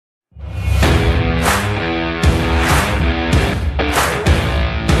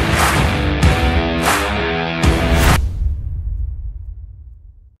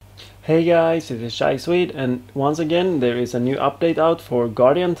Hey guys, it is Shy Swede, and once again there is a new update out for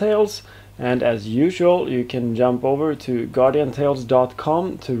Guardian Tales, and as usual you can jump over to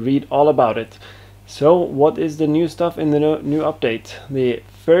guardiantales.com to read all about it. So what is the new stuff in the new update? The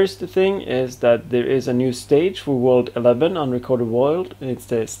first thing is that there is a new stage for World 11 Unrecorded World. It's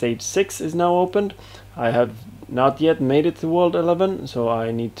the stage 6 is now opened. I have not yet made it to World 11, so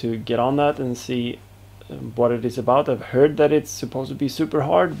I need to get on that and see what it is about. I've heard that it's supposed to be super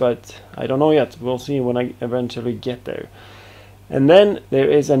hard, but I don't know yet. We'll see when I eventually get there. And then there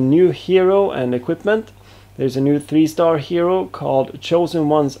is a new hero and equipment. There's a new 3-star hero called Chosen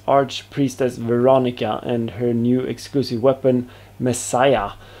One's Archpriestess Veronica and her new exclusive weapon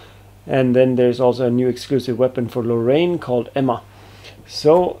Messiah. And then there's also a new exclusive weapon for Lorraine called Emma.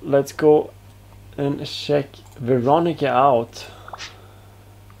 So let's go and check Veronica out.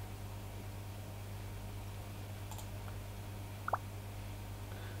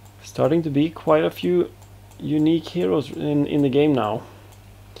 Starting to be quite a few unique heroes in the game now.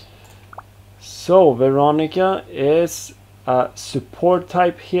 So Veronica is a support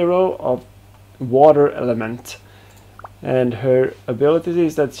type hero of water element, and her ability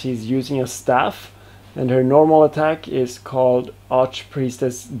is that she's using a staff, and her normal attack is called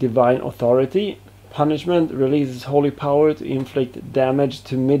Archpriestess Divine Authority. Punishment releases holy power to inflict damage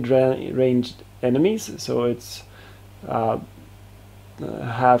to mid-ranged enemies, so it's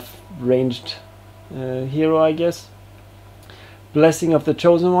half-ranged hero, I guess. Blessing of the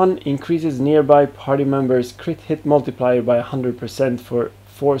Chosen One increases nearby party members' crit hit multiplier by 100% for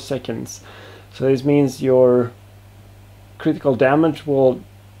 4 seconds. So this means your critical damage will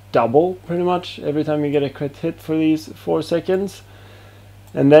double pretty much every time you get a crit hit for these 4 seconds.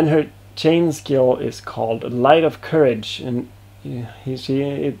 And then her chain skill is called Light of Courage, and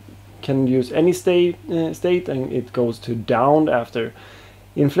it can use any state and it goes to downed after.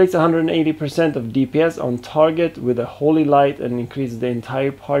 Inflicts 180% of DPS on target with a holy light and increases the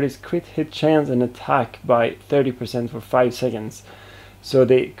entire party's crit hit chance and attack by 30% for 5 seconds. So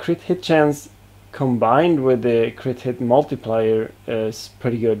the crit hit chance combined with the crit hit multiplier is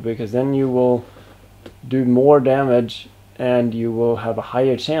pretty good, because then you will do more damage and you will have a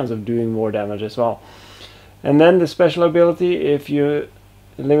higher chance of doing more damage as well. And then the special ability, if you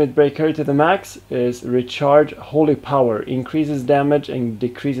limit break her to the max, is Recharge Holy Power. Increases damage and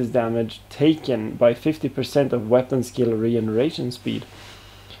decreases damage taken by 50% of weapon skill regeneration speed.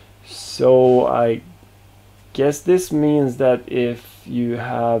 So I guess this means that if you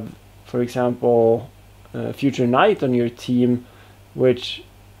have, for example, Future Knight on your team, which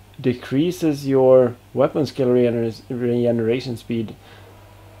decreases your weapon skill regeneration speed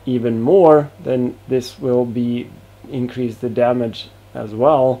even more, then this will be increase the damage as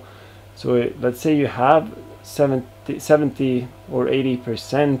well. So let's say you have 70 or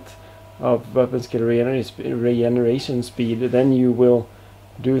 80% of weapon skill regeneration speed, then you will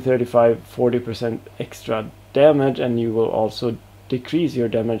do 35-40% extra damage, and you will also decrease your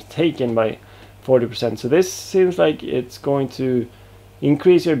damage taken by 40%. So this seems like it's going to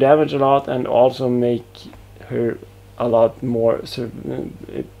increase your damage a lot and also make her a lot more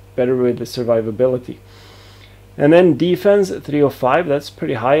better with the survivability. And then defense 305, that's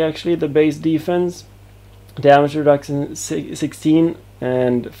pretty high actually, the base defense. Damage reduction 16,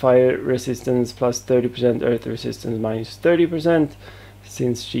 and fire resistance plus 30%, earth resistance minus 30%,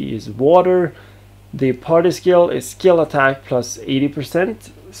 since she is water. The party skill is skill attack plus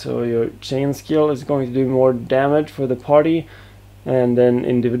 80%, so your chain skill is going to do more damage for the party. And then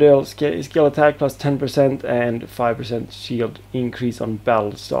individual skill attack plus 10% and 5% shield increase on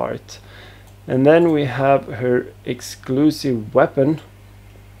battle start. And then we have her exclusive weapon.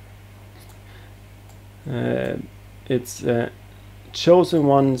 It's Chosen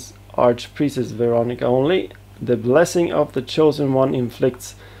One's Archpriestess Veronica only. The Blessing of the Chosen One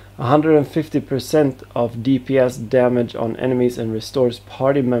inflicts 150% of DPS damage on enemies and restores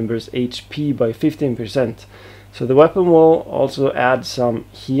party members' HP by 15%. So the weapon will also add some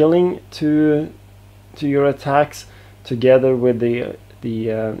healing to your attacks, together with the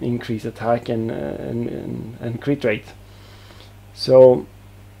increased attack and crit rate. So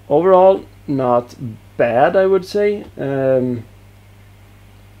overall, not bad, I would say.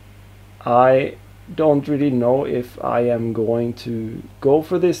 I don't really know if I am going to go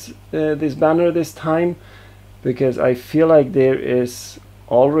for this banner this time, because I feel like there is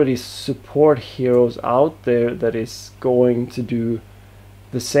already support heroes out there that is going to do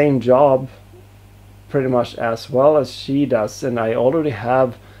the same job pretty much as well as she does, and I already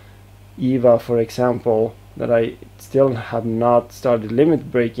have Eva, for example, that I still have not started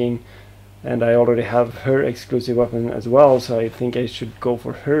limit breaking, and I already have her exclusive weapon as well, so I think I should go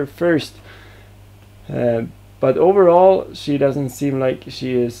for her first. But overall, she doesn't seem like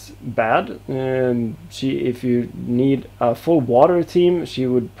she is bad. If you need a full water team, she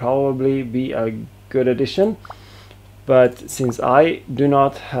would probably be a good addition. But since I do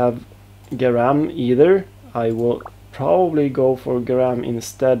not have Garam either, I will probably go for Garam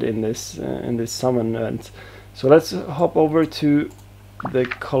instead in this summon event. So let's hop over to the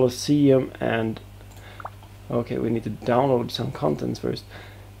Colosseum and okay, we need to download some contents first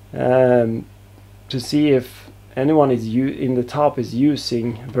to see if anyone is in the top is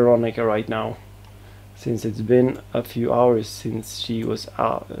using Veronica right now, since it's been a few hours since she was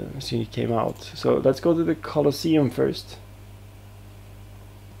out, she came out. So let's go to the Colosseum first.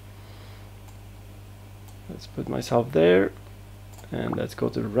 Let's put myself there, and let's go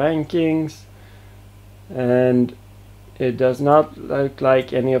to rankings. And it does not look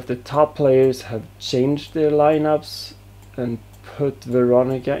like any of the top players have changed their lineups and put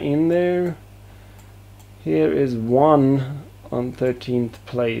Veronica in there. Here is one on 13th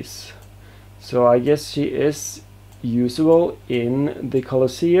place, so I guess she is usable in the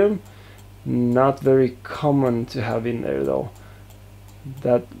Colosseum. Not very common to have in there though.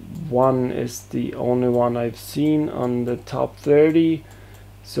 That one is the only one I've seen on the top 30,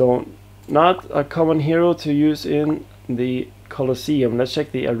 so not a common hero to use in the Colosseum. Let's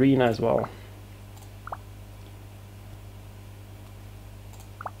check the arena as well.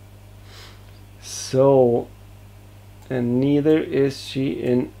 So, and neither is she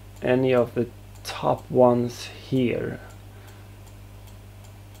in any of the top ones here.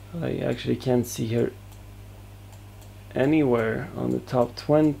 I actually can't see her anywhere on the top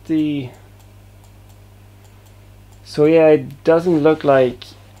 20. So yeah, it doesn't look like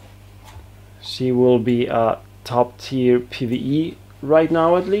she will be a top tier PvE right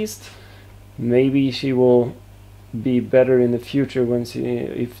now, at least. Maybe she will be better in the future when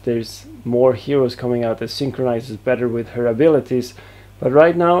if there's more heroes coming out that synchronizes better with her abilities, but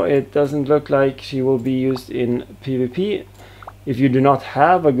right now it doesn't look like she will be used in PvP. If you do not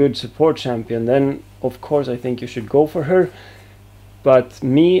have a good support champion, then of course I think you should go for her, but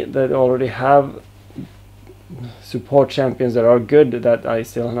me that already have support champions that are good that I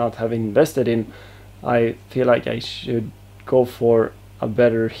still not have invested in, I feel like I should go for a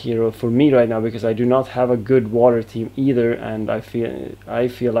better hero for me right now, because I do not have a good water team either, and I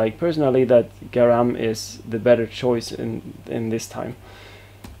feel like personally that Garam is the better choice in this time.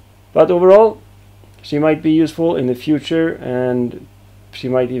 But overall, she might be useful in the future, and she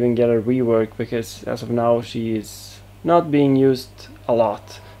might even get a rework, because as of now she is not being used a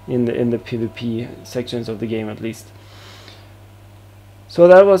lot in the PvP sections of the game, at least. So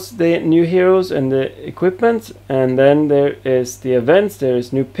that was the new heroes and the equipment, and then there is the events. There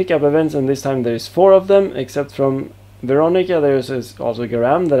is new pickup events, and this time there is 4 of them, except from Veronica. There is also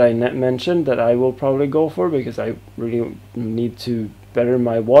Garam that I mentioned that I will probably go for, because I really need to better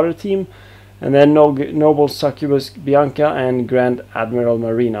my water team. And then Noble Succubus Bianca and Grand Admiral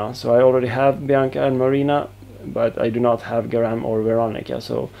Marina. So I already have Bianca and Marina, but I do not have Garam or Veronica.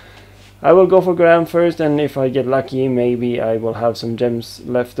 So I will go for Garam first, and if I get lucky, maybe I will have some gems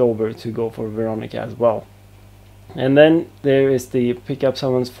left over to go for Veronica as well. And then there is the pickup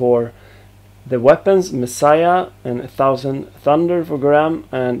summons for the weapons: Messiah and 1000 Thunder for Garam,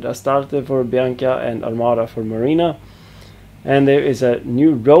 and Astarte for Bianca, and Armada for Marina. And there is a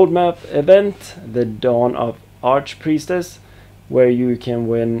new roadmap event, the Dawn of Archpriestess, where you can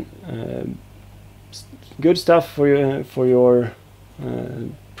win good stuff for your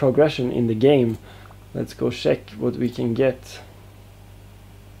progression in the game. Let's go check what we can get.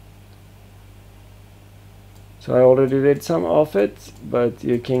 So I already did some of it, but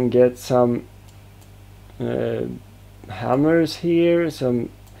you can get some hammers here, some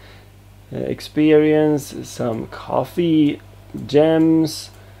experience, some coffee, gems,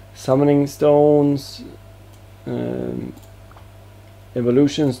 summoning stones,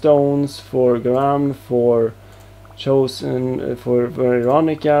 evolution stones for Garam, for Chosen, for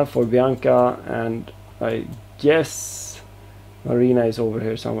Veronica, for Bianca, and I guess Marina is over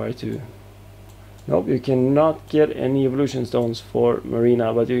here somewhere too. Nope, you cannot get any evolution stones for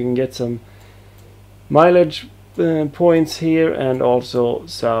Marina, but you can get some mileage points here, and also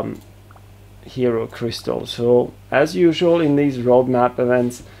some hero crystals. So as usual in these roadmap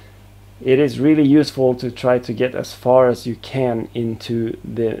events, it is really useful to try to get as far as you can into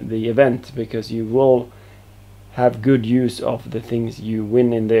the event, because you will have good use of the things you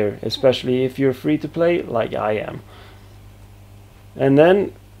win in there, especially if you're free to play like I am. And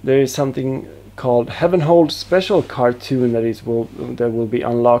then there is something called Heavenhold Special Cartoon that will be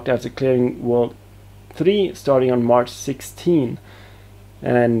unlocked after clearing World 3 starting on March 16.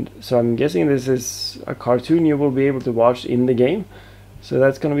 And so I'm guessing this is a cartoon you will be able to watch in the game. So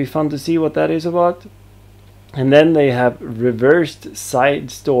that's going to be fun to see what that is about. And then they have Reversed Side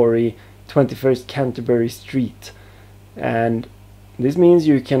Story 21st Canterbury Street. And this means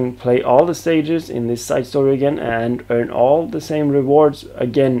you can play all the stages in this side story again and earn all the same rewards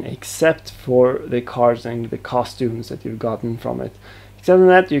again, except for the cars and the costumes that you've gotten from it. Except for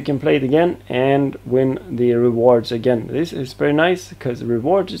that, you can play it again and win the rewards again. This is very nice because the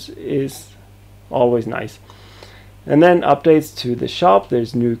rewards is always nice. And then updates to the shop.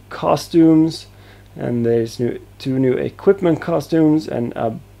 There's new costumes, and there's two new equipment costumes and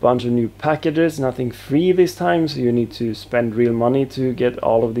a bunch of new packages. Nothing free this time, so you need to spend real money to get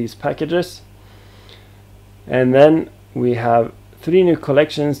all of these packages. And then we have 3 new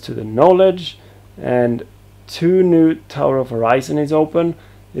collections to the knowledge, and 2 new Tower of Horizon is open.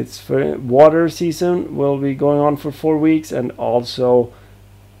 It's for water season, will be going on for 4 weeks, and also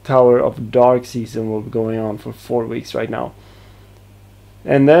Tower of Dark season will be going on for 4 weeks right now.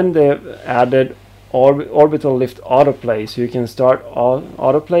 And then they've added orbital lift autoplay, so you can start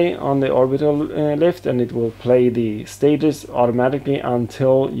autoplay on the orbital lift, and it will play the stages automatically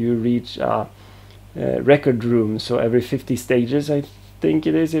until you reach a record room. So every 50 stages, I think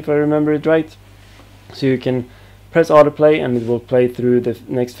it is, if I remember it right. So you can press autoplay and it will play through the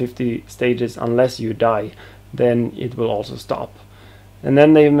next 50 stages unless you die. Then it will also stop. And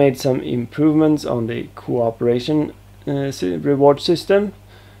then they've made some improvements on the cooperation reward system,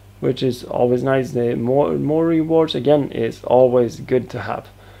 which is always nice. The more rewards again is always good to have.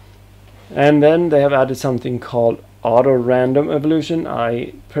 And then they have added something called auto random evolution.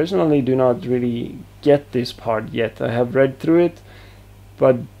 I personally do not really get this part yet. I have read through it,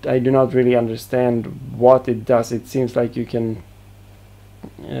 but I do not really understand what it does. It seems like you can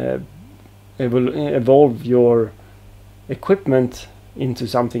evolve your equipment into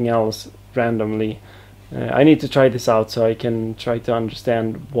something else randomly. I need to try this out so I can try to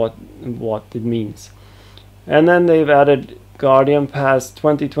understand what it means. And then they've added Guardian Pass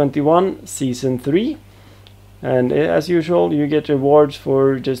 2021 Season 3, and as usual you get rewards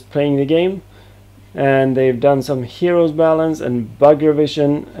for just playing the game. And they've done some heroes balance and bug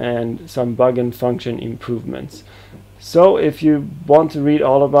revision and some bug and function improvements. So if you want to read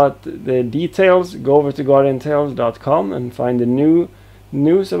all about the details, go over to guardiantales.com and find the new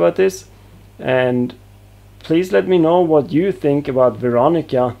news about this. And please let me know what you think about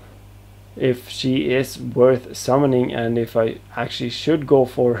Veronica, if she is worth summoning and if I actually should go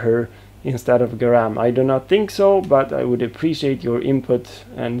for her instead of Garam. I do not think so, but I would appreciate your input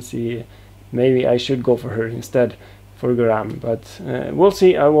and see. Maybe I should go for her instead for Garam, but we'll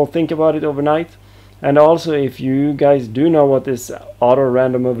see. I will think about it overnight. And also, if you guys do know what this auto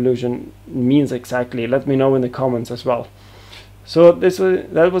random evolution means exactly, let me know in the comments as well. So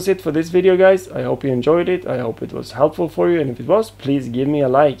that was it for this video, guys. I hope you enjoyed it. I hope it was helpful for you, and if it was, please give me a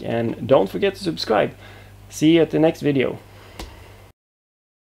like and don't forget to subscribe. See you at the next video.